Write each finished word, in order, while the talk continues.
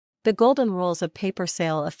The golden rules of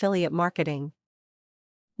pay-per-sale affiliate marketing.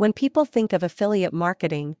 When people think of affiliate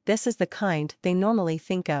marketing, this is the kind they normally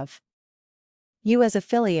think of. You as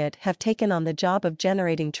affiliate have taken on the job of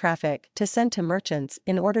generating traffic to send to merchants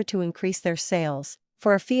in order to increase their sales,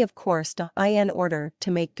 for a fee of course. In order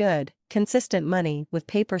to make good, consistent money with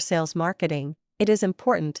pay-per-sales marketing, it is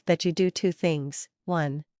important that you do two things.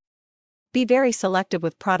 1. Be very selective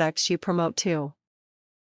with products you promote. 2.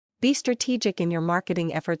 Be strategic in your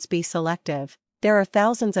marketing efforts. Be selective. There are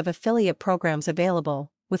thousands of affiliate programs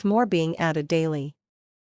available, with more being added daily.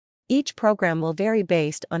 Each program will vary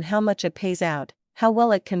based on how much it pays out, how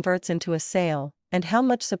well it converts into a sale, and how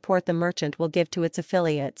much support the merchant will give to its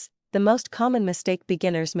affiliates. The most common mistake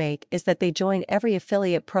beginners make is that they join every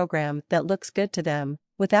affiliate program that looks good to them,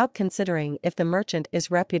 without considering if the merchant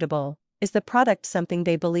is reputable, is the product something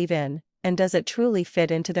they believe in, and does it truly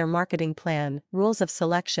fit into their marketing plan. Rules of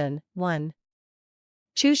selection. 1.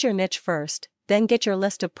 Choose your niche first, then get your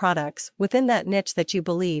list of products within that niche that you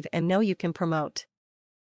believe and know you can promote.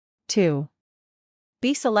 2.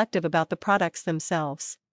 Be selective about the products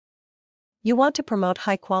themselves. You want to promote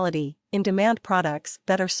high-quality, in-demand products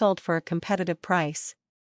that are sold for a competitive price.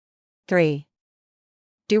 3.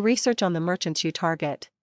 Do research on the merchants you target.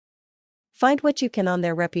 Find what you can on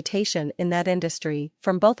their reputation in that industry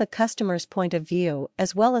from both a customer's point of view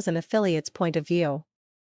as well as an affiliate's point of view.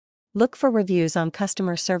 Look for reviews on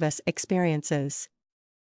customer service experiences.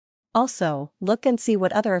 Also, look and see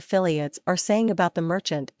what other affiliates are saying about the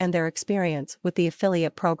merchant and their experience with the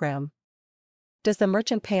affiliate program. Does the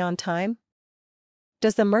merchant pay on time?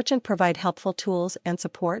 Does the merchant provide helpful tools and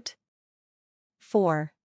support?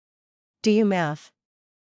 4. Do you math?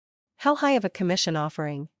 How high of a commission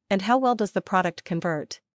offering, and how well does the product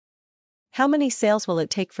convert? How many sales will it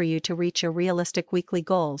take for you to reach your realistic weekly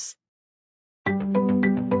goals?